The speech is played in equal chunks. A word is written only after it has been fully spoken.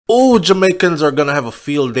Oh, Jamaicans are going to have a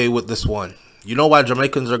field day with this one. You know why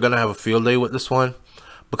Jamaicans are going to have a field day with this one?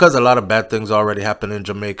 Because a lot of bad things already happen in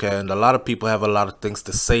Jamaica, and a lot of people have a lot of things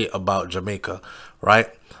to say about Jamaica, right?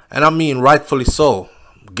 And I mean, rightfully so.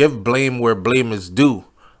 Give blame where blame is due.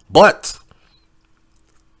 But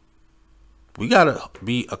we got to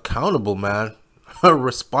be accountable, man.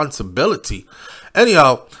 Responsibility.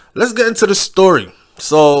 Anyhow, let's get into the story.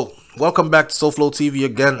 So, welcome back to SouFLoTV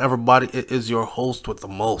again, everybody. It is your host with the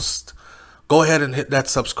most. Go ahead and hit that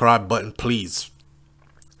subscribe button, please.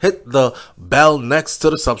 Hit the bell next to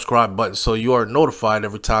the subscribe button so you are notified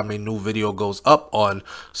every time a new video goes up on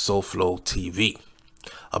SouFLoTV.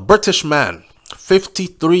 A British man,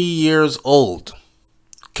 53 years old,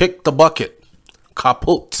 kicked the bucket,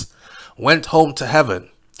 kaput, went home to heaven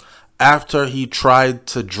after he tried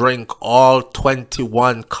to drink all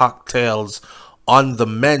 21 cocktails on the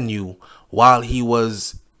menu while he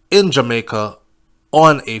was in Jamaica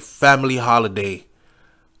on a family holiday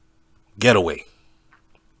getaway.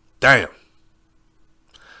 Damn.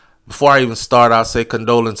 Before I even start, I'll say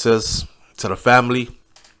condolences to the family.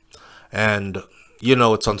 And, you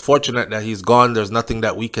know, it's unfortunate that he's gone. There's nothing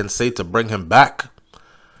that we can say to bring him back.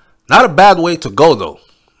 Not a bad way to go, though.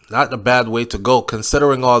 Not a bad way to go,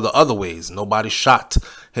 considering all the other ways. Nobody shot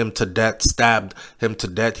him to death, stabbed him to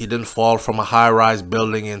death. He didn't fall from a high-rise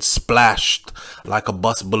building and splashed like a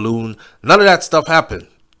bus balloon. None of that stuff happened.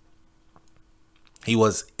 He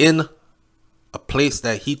was in a place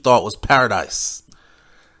that he thought was paradise.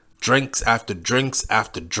 Drinks after drinks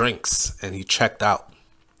after drinks, and he checked out.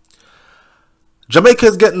 Jamaica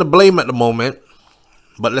is getting the blame at the moment,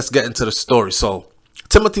 but let's get into the story. So,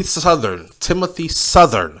 Timothy Southern,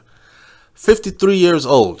 53 years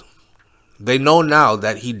old. They know now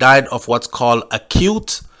that he died of what's called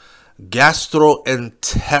acute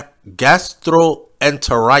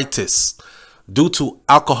gastroenteritis due to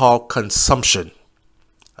alcohol consumption.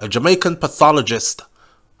 A Jamaican pathologist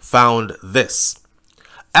found this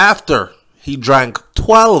after he drank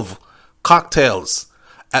 12 cocktails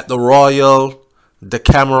at the Royal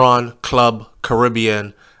Decameron Club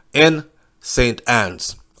Caribbean in St.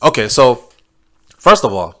 Anne's. Okay, so first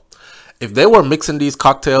of all, if they were mixing these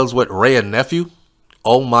cocktails with Ray and Nephew,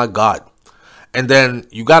 oh my God. And then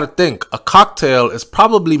you got to think, a cocktail is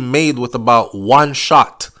probably made with about one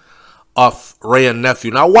shot of Ray and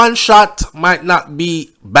Nephew. Now, one shot might not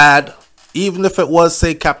be bad, even if it was,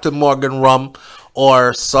 say, Captain Morgan rum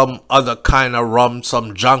or some other kind of rum,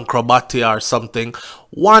 some John Crobatia or something.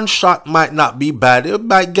 One shot might not be bad. It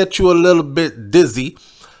might get you a little bit dizzy,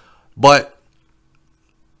 but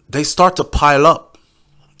they start to pile up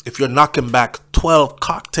if you're knocking back 12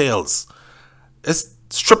 cocktails. It's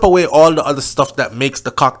strip away all the other stuff that makes the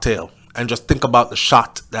cocktail and just think about the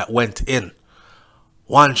shot that went in.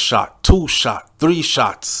 One shot, two shot, three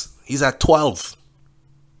shots. He's at 12.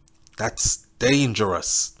 That's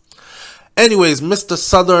dangerous. Anyways, Mr.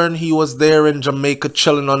 Southern, he was there in Jamaica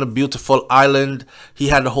chilling on a beautiful island. He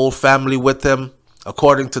had the whole family with him.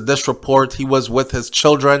 According to this report, he was with his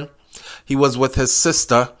children. He was with his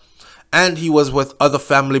sister. And he was with other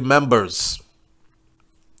family members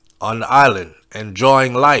on the island,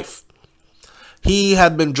 enjoying life. He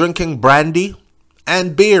had been drinking brandy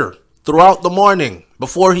and beer throughout the morning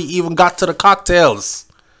before he even got to the cocktails.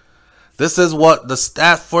 This is what the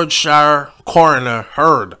Staffordshire coroner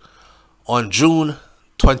heard on June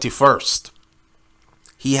 21st.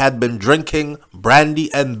 He had been drinking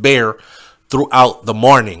brandy and beer throughout the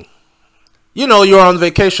morning. You know, you're on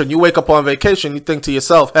vacation. You wake up on vacation. You think to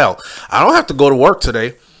yourself, hell, I don't have to go to work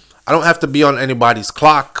today. I don't have to be on anybody's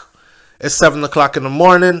clock. It's 7 o'clock in the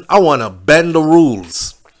morning. I want to bend the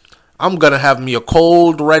rules. I'm going to have me a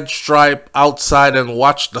cold red stripe outside and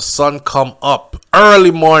watch the sun come up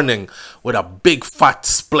early morning with a big fat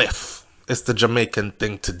spliff. It's the Jamaican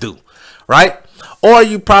thing to do, right? Or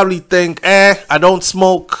you probably think, I don't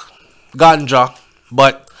smoke ganja,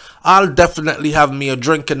 but I'll definitely have me a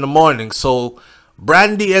drink in the morning. So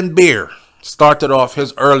brandy and beer started off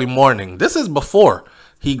his early morning. This is before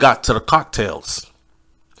he got to the cocktails.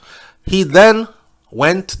 He then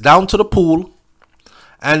went down to the pool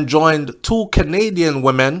and joined two Canadian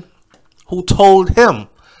women who told him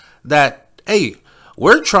that, hey,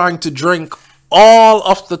 we're trying to drink all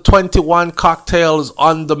of the 21 cocktails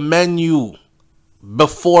on the menu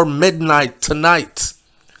before midnight tonight.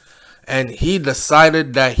 And he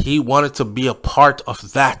decided that he wanted to be a part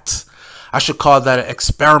of that. I should call that an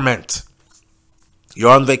experiment.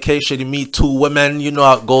 You're on vacation, you meet two women, you know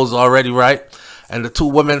how it goes already, right? And the two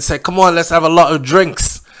women say, come on, let's have a lot of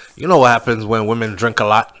drinks. You know what happens when women drink a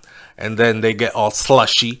lot. and then they get all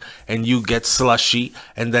slushy and you get slushy,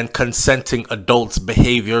 and then consenting adults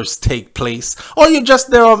behaviors take place, or you're just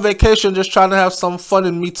there on vacation just trying to have some fun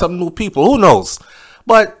and meet some new people, who knows.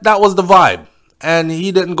 But that was the vibe, and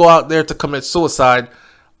he didn't go out there to commit suicide,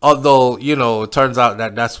 although, you know, it turns out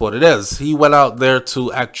that that's what it is. He went out there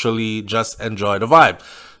to actually just enjoy the vibe.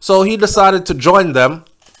 So he decided to join them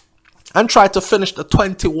and try to finish the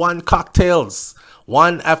 21 cocktails,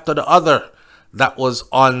 one after the other, that was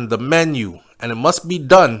on the menu. And it must be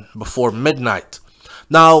done before midnight.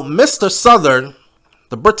 Now, Mr. Southern,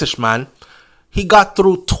 the British man, he got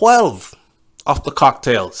through 12 of the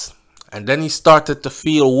cocktails. And then he started to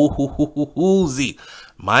feel woozy.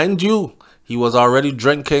 Mind you, he was already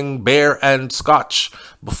drinking beer and scotch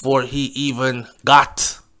before he even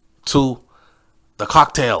got to the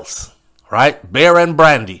cocktails, right? Beer and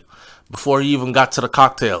brandy before he even got to the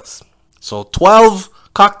cocktails. So 12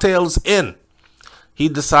 cocktails in, he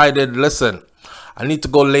decided, listen, I need to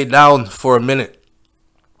go lay down for a minute.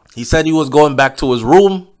 He said he was going back to his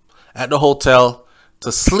room at the hotel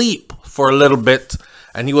to sleep for a little bit,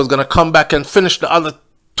 and he was going to come back and finish the other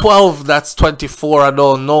 12. That's 24, I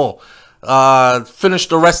don't know. Finish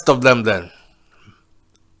the rest of them then.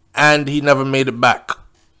 And he never made it back.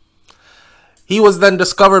 He was then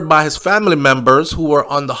discovered by his family members who were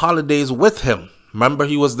on the holidays with him. Remember,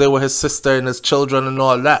 he was there with his sister and his children and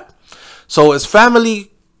all that. So his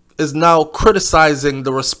family is now criticizing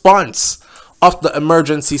the response of the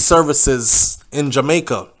emergency services in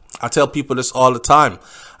Jamaica. I tell people this all the time.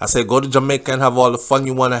 I say, go to Jamaica and have all the fun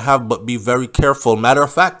you want to have, but be very careful. Matter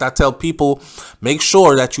of fact, I tell people, make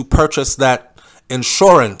sure that you purchase that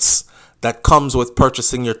insurance that comes with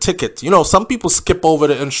purchasing your ticket. You know, some people skip over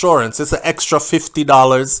the insurance. It's an extra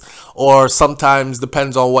 $50, or sometimes,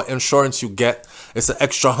 depends on what insurance you get, it's an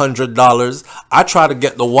extra $100. I try to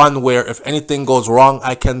get the one where if anything goes wrong,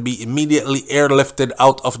 I can be immediately airlifted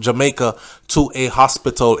out of Jamaica to a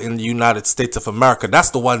hospital in the United States of America. That's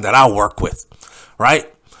the one that I work with,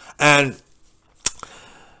 right? And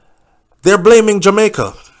they're blaming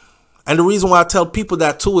Jamaica. And the reason why I tell people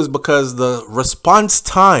that too is because the response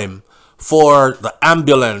time for the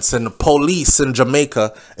ambulance and the police in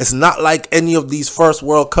Jamaica is not like any of these first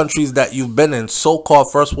world countries that you've been in,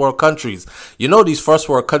 so-called first world countries. You know, these first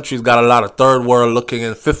world countries got a lot of third world looking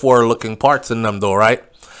and fifth world looking parts in them though, right?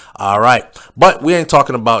 All right. But we ain't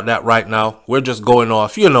talking about that right now. We're just going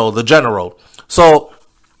off, you know, the general. So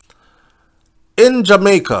in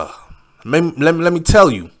Jamaica, let me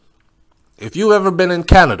tell you, if you've ever been in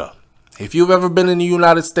Canada, if you've ever been in the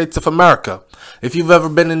United States of America, if you've ever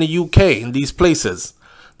been in the UK, in these places,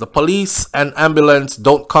 the police and ambulance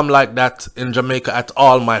don't come like that in Jamaica at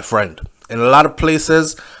all, my friend. In a lot of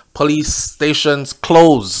places, police stations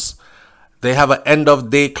close. They have an end of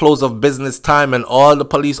day, close of business time, and all the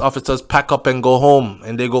police officers pack up and go home,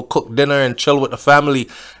 and they go cook dinner and chill with the family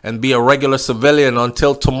and be a regular civilian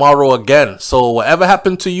until tomorrow again. So whatever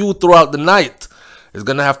happened to you throughout the night is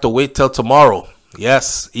going to have to wait till tomorrow.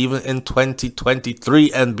 Yes, even in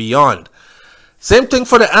 2023 and beyond. Same thing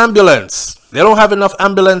for the ambulance. They don't have enough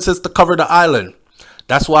ambulances to cover the island.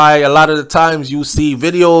 That's why a lot of the times you see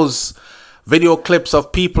video clips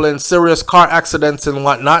of people in serious car accidents and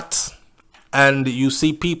whatnot. And you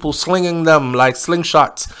see people slinging them like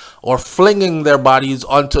slingshots or flinging their bodies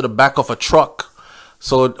onto the back of a truck.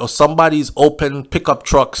 So, or somebody's open pickup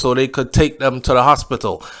truck so they could take them to the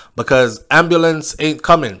hospital because ambulance ain't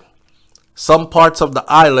coming. Some parts of the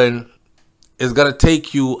island is going to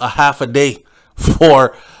take you a half a day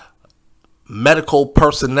for medical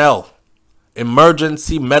personnel,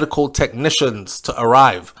 emergency medical technicians to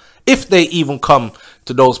arrive, if they even come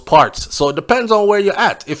to those parts. So it depends on where you're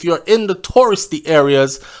at. If you're in the touristy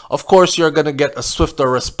areas, of course, you're going to get a swifter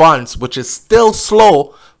response, which is still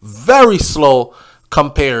slow, very slow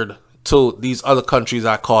compared to these other countries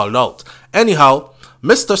I called out. Anyhow,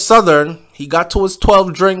 Mr. Southern, he got to his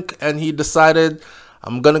 12th drink and he decided,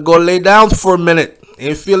 I'm going to go lay down for a minute.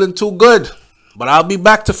 Ain't feeling too good, but I'll be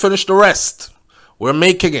back to finish the rest. We're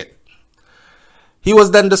making it. He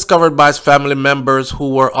was then discovered by his family members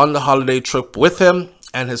who were on the holiday trip with him,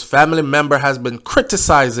 and his family member has been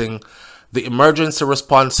criticizing the emergency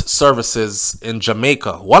response services in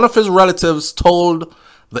Jamaica. One of his relatives told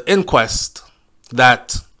the inquest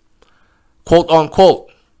that, quote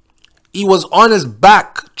unquote, he was on his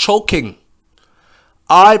back choking.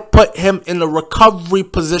 I put him in a recovery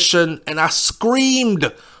position and I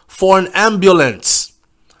screamed for an ambulance.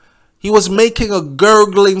 He was making a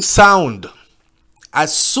gurgling sound.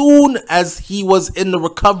 As soon as he was in the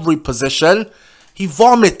recovery position, he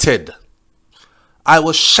vomited. I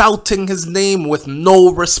was shouting his name with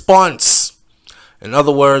no response. In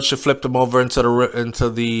other words, she flipped him over into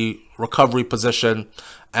the recovery position,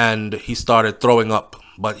 and he started throwing up.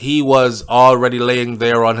 But he was already laying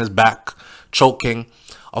there on his back, choking.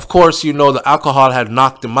 Of course, you know, the alcohol had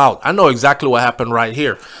knocked him out. I know exactly what happened right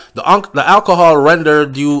here. The alcohol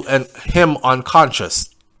rendered you and him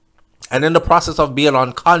unconscious. And in the process of being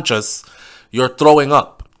unconscious, you're throwing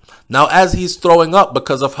up. Now, as he's throwing up,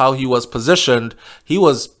 because of how he was positioned, he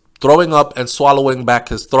was throwing up and swallowing back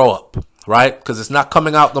his throw up, right? Because it's not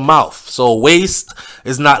coming out the mouth. So waste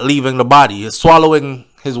is not leaving the body. He's swallowing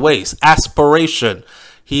his waste. Aspiration.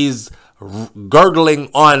 He's gurgling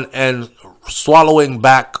on and swallowing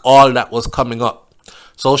back all that was coming up.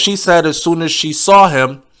 So she said as soon as she saw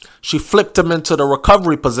him, she flipped him into the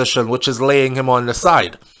recovery position, which is laying him on the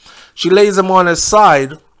side. She lays him on his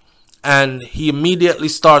side, and he immediately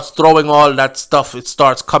starts throwing all that stuff. It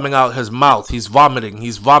starts coming out his mouth. He's vomiting.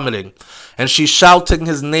 He's vomiting. And she's shouting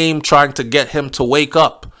his name, trying to get him to wake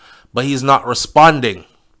up, but he's not responding.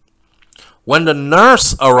 When the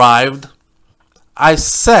nurse arrived, I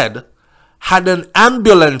said, had an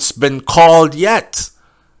ambulance been called yet?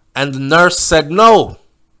 And the nurse said no,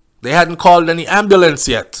 they hadn't called any ambulance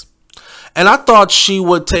yet. And I thought she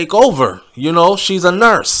would take over. You know, she's a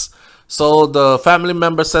nurse. So the family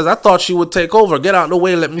member says, I thought she would take over. Get out of the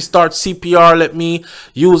way. Let me start CPR. Let me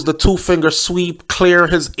use the 2-finger sweep, clear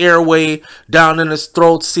his airway down in his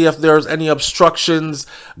throat, see if there's any obstructions,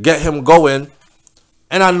 get him going.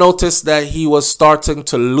 And I noticed that he was starting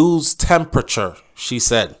to lose temperature, she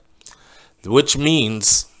said, which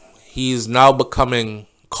means he's now becoming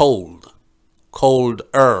cold,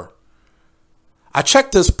 colder. I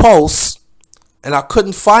checked his pulse and I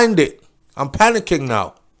couldn't find it. I'm panicking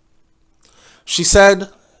now. She said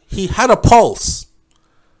he had a pulse.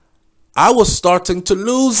 I was starting to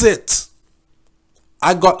lose it.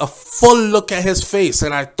 I got a full look at his face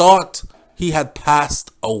and I thought he had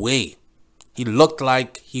passed away. He looked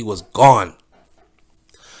like he was gone.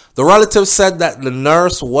 The relative said that the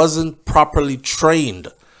nurse wasn't properly trained.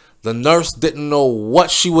 The nurse didn't know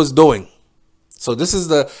what she was doing. So this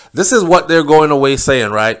is what they're going away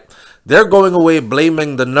saying, right? They're going away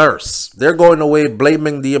blaming the nurse. They're going away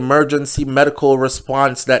blaming the emergency medical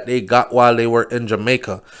response that they got while they were in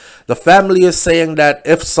Jamaica. The family is saying that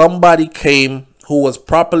if somebody came who was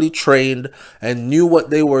properly trained and knew what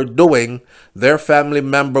they were doing, their family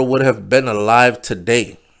member would have been alive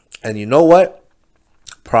today. And you know what?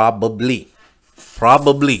 Probably.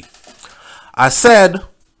 I said,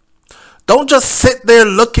 don't just sit there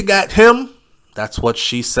looking at him. That's what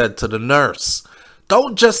she said to the nurse.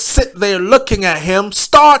 Don't just sit there looking at him.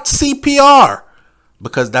 Start CPR.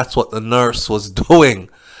 Because that's what the nurse was doing.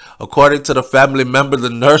 According to the family member, the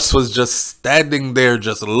nurse was just standing there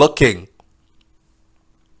just looking.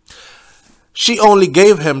 She only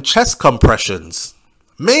gave him chest compressions.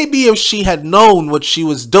 Maybe if she had known what she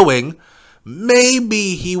was doing,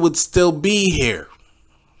 maybe he would still be here.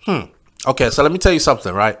 Okay, so let me tell you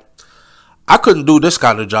something, right? I couldn't do this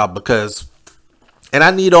kind of job because, and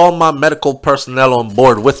I need all my medical personnel on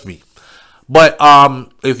board with me. But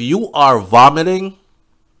if you are vomiting,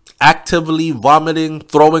 actively vomiting,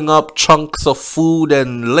 throwing up chunks of food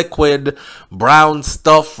and liquid, brown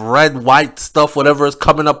stuff, red, white stuff, whatever is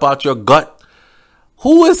coming up out your gut,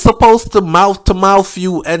 who is supposed to mouth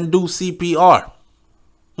you and do CPR?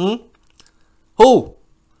 Who?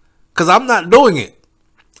 Because I'm not doing it.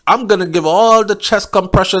 I'm going to give all the chest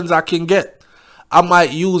compressions I can get. I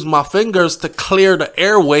might use my fingers to clear the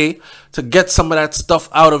airway to get some of that stuff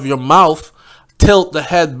out of your mouth, tilt the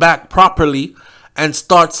head back properly, and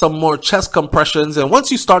start some more chest compressions. And once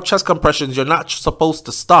you start chest compressions, you're not supposed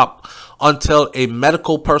to stop until a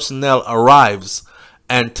medical personnel arrives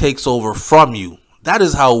and takes over from you. That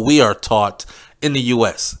is how we are taught in the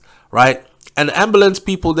U.S., right? And the ambulance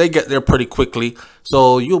people, they get there pretty quickly.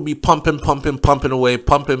 So you'll be pumping away,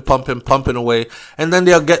 pumping away. And then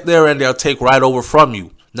they'll get there and they'll take right over from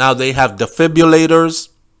you. Now they have defibrillators.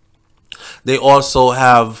 They also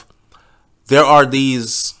have, there are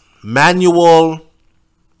these manual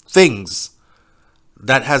things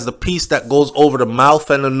that has the piece that goes over the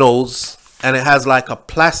mouth and the nose. And it has like a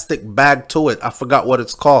plastic bag to it. I forgot what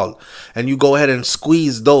it's called. And you go ahead and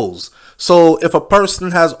squeeze those. So if a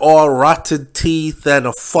person has all rotted teeth and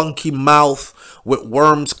a funky mouth with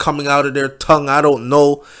worms coming out of their tongue, I don't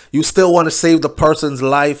know, you still want to save the person's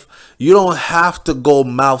life, you don't have to go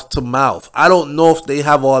mouth to mouth. I don't know if they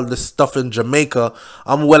have all this stuff in Jamaica.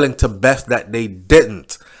 I'm willing to bet that they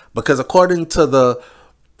didn't. Because according to the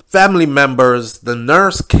family members, the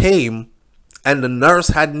nurse came and the nurse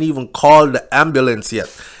hadn't even called the ambulance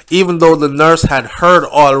yet. Even though the nurse had heard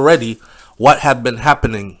already what had been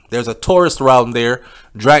happening. There's a tourist around there,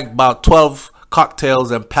 drank about 12 cocktails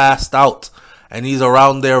and passed out. And he's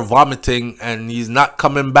around there vomiting and he's not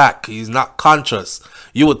coming back. He's not conscious.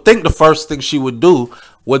 You would think the first thing she would do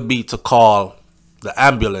would be to call the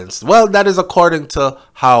ambulance. Well, that is according to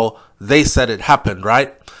how they said it happened,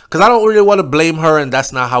 right? Because I don't really want to blame her, and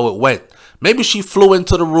that's not how it went. Maybe she flew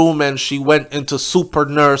into the room and she went into super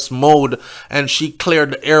nurse mode and she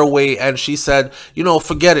cleared the airway and she said, you know,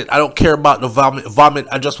 forget it. I don't care about the vomit.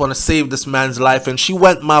 I just want to save this man's life. And she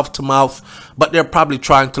went mouth to mouth, but they're probably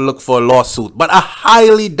trying to look for a lawsuit. But I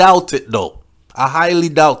highly doubt it, though. I highly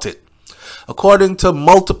doubt it. According to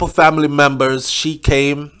multiple family members, she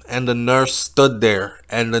came and the nurse stood there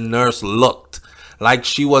and the nurse looked like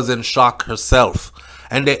she was in shock herself.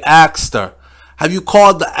 And they asked her, have you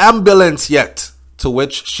called the ambulance yet? To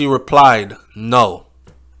which she replied, no.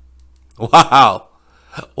 Wow.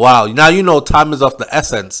 Wow. Now you know time is of the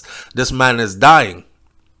essence. This man is dying.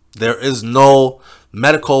 There is no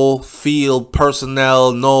medical field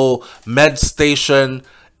personnel, no med station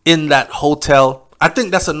in that hotel. I think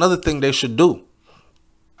that's another thing they should do.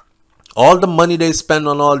 All the money they spend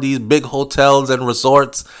on all these big hotels and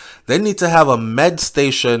resorts, they need to have a med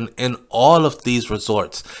station in all of these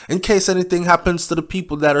resorts in case anything happens to the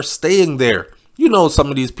people that are staying there. You know, some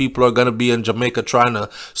of these people are going to be in Jamaica trying to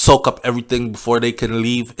soak up everything before they can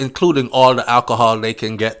leave, including all the alcohol they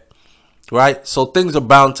can get, right? So things are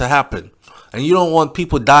bound to happen. And you don't want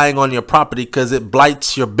people dying on your property because it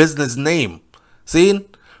blights your business name. See?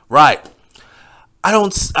 Right.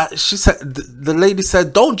 She said, the lady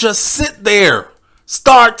said, don't just sit there.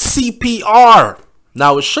 Start CPR.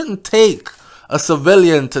 Now, it shouldn't take a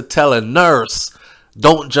civilian to tell a nurse,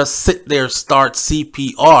 don't just sit there, start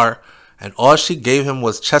CPR. And all she gave him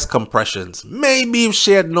was chest compressions. Maybe if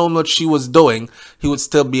she had known what she was doing, he would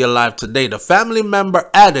still be alive today. The family member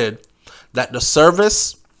added that the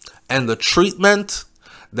service and the treatment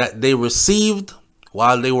that they received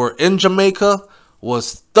while they were in Jamaica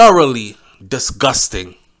was thoroughly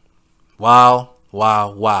disgusting. Wow,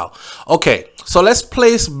 wow, wow. Okay, so let's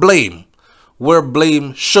place blame where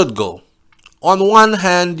blame should go. On one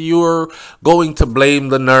hand, you're going to blame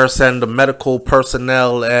the nurse and the medical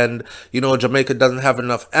personnel, and you know Jamaica doesn't have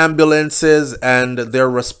enough ambulances and their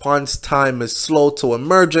response time is slow to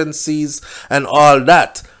emergencies and all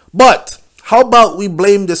that. But how about we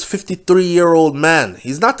blame this 53-year-old man?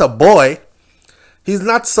 He's not a boy. He's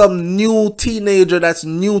not some new teenager that's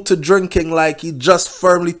new to drinking, like he just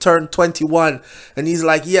firmly turned 21 and he's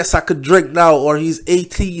like, yes, I could drink now, or he's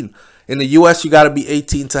 18. In the US, you got to be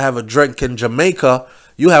 18 to have a drink. In Jamaica,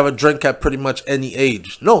 you have a drink at pretty much any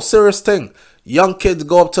age. No, serious thing. Young kids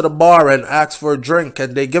go up to the bar and ask for a drink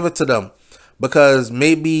and they give it to them because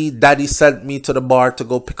maybe daddy sent me to the bar to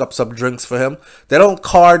go pick up some drinks for him. They don't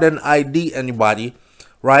card and ID anybody,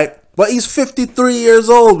 right? But he's 53 years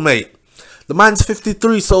old, mate. The man's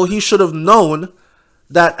 53, so he should have known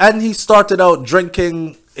that. And he started out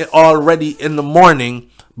drinking already in the morning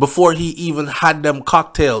before he even had them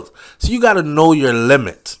cocktails. So you got to know your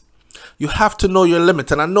limit. You have to know your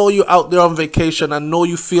limit. And I know you're out there on vacation. I know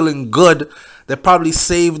you're feeling good. They probably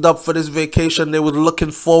saved up for this vacation. They were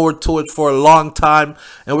looking forward to it for a long time.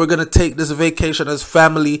 And we're going to take this vacation as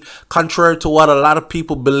family, contrary to what a lot of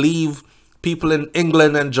people believe. People in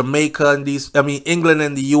England and Jamaica and England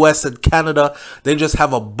and the US and Canada, they just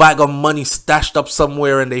have a bag of money stashed up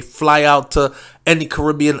somewhere and they fly out to any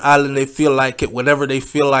Caribbean island they feel like it, whenever they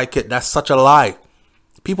feel like it. That's such a lie.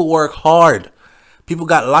 People work hard. People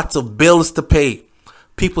got lots of bills to pay.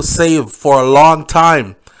 People save for a long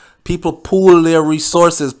time. People pool their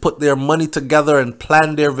resources, put their money together and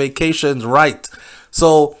plan their vacations right.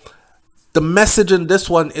 So the message in this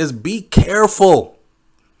one is be careful.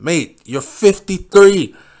 Mate, you're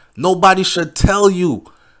 53. Nobody should tell you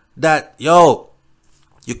that, yo,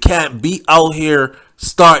 you can't be out here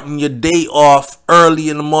starting your day off early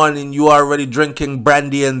in the morning. You are already drinking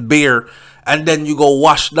brandy and beer. And then you go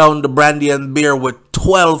wash down the brandy and beer with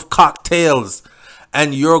 12 cocktails.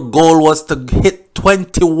 And your goal was to hit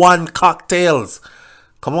 21 cocktails.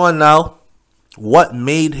 Come on now. What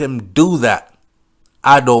made him do that?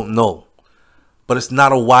 I don't know. But it's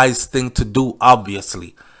not a wise thing to do,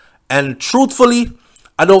 obviously. And truthfully,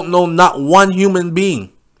 I don't know not one human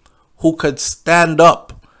being who could stand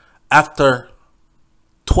up after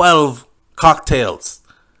 12 cocktails.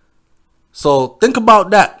 So think about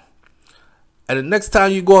that. And the next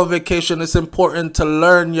time you go on vacation, it's important to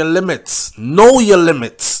learn your limits. Know your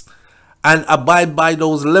limits and abide by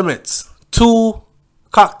those limits. 2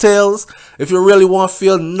 cocktails if you really want to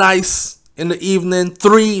feel nice in the evening.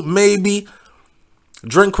 3 maybe.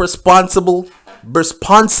 Drink responsibly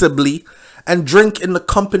and drink in the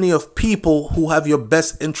company of people who have your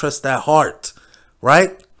best interest at heart,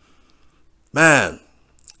 right? Man,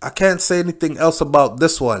 I can't say anything else about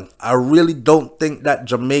this one. I really don't think that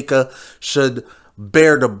Jamaica should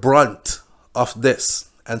bear the brunt of this.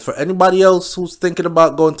 And for anybody else who's thinking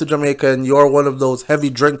about going to Jamaica and you're one of those heavy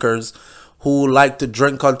drinkers who like to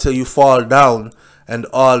drink until you fall down and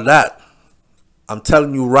all that, I'm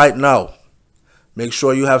telling you right now, make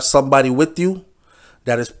sure you have somebody with you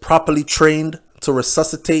that is properly trained to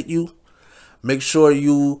resuscitate you. Make sure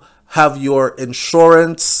you have your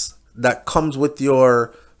insurance that comes with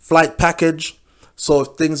your flight package. So if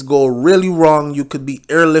things go really wrong, you could be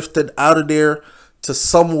airlifted out of there to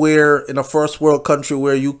somewhere in a first world country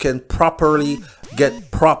where you can properly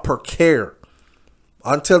get proper care.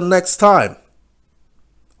 Until next time,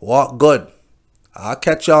 walk good. I'll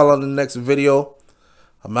catch y'all on the next video.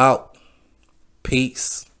 I'm out.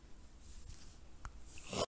 Peace.